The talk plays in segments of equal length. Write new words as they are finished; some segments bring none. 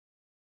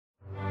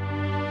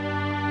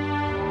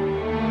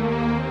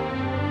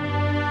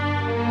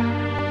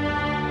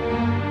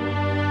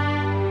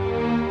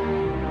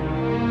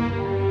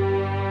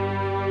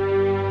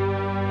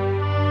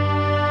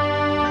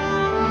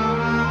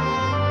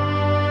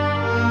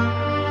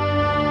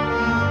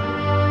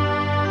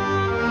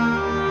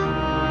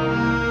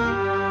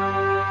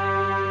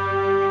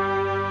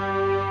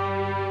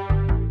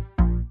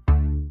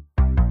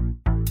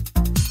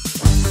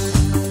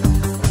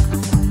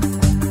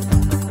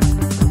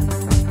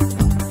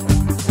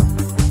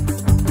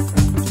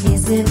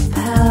it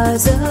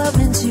powers of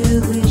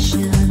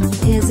intuition?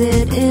 Is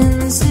it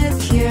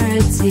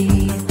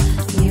insecurity?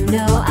 You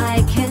know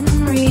I can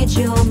read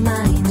your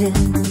mind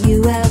and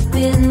you have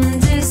been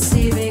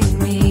deceiving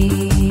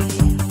me.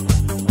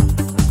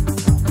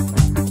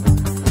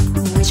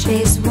 Which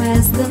face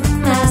wears the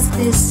mask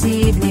this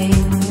evening?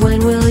 When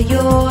will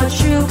your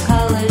true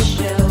colors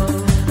show?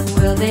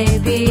 Will they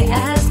be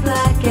as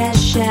black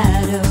as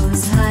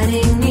shadows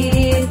hiding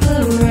neath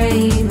the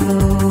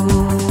rainbow?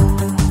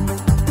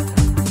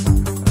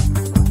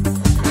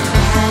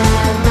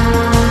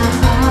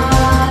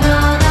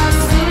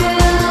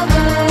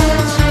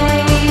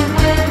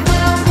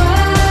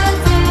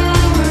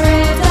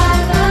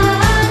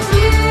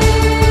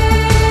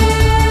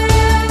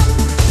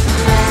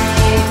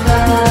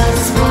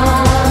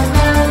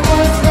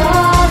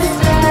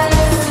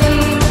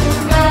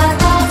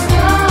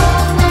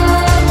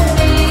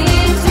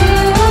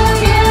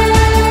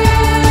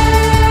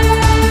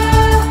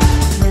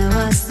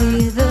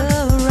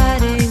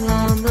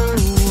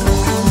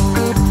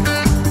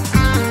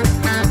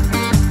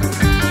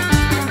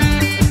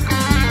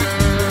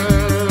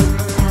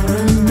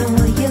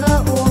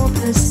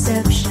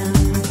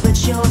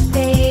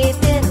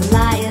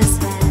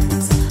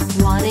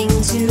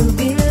 To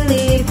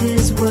believe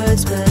his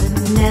words, but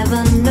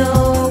never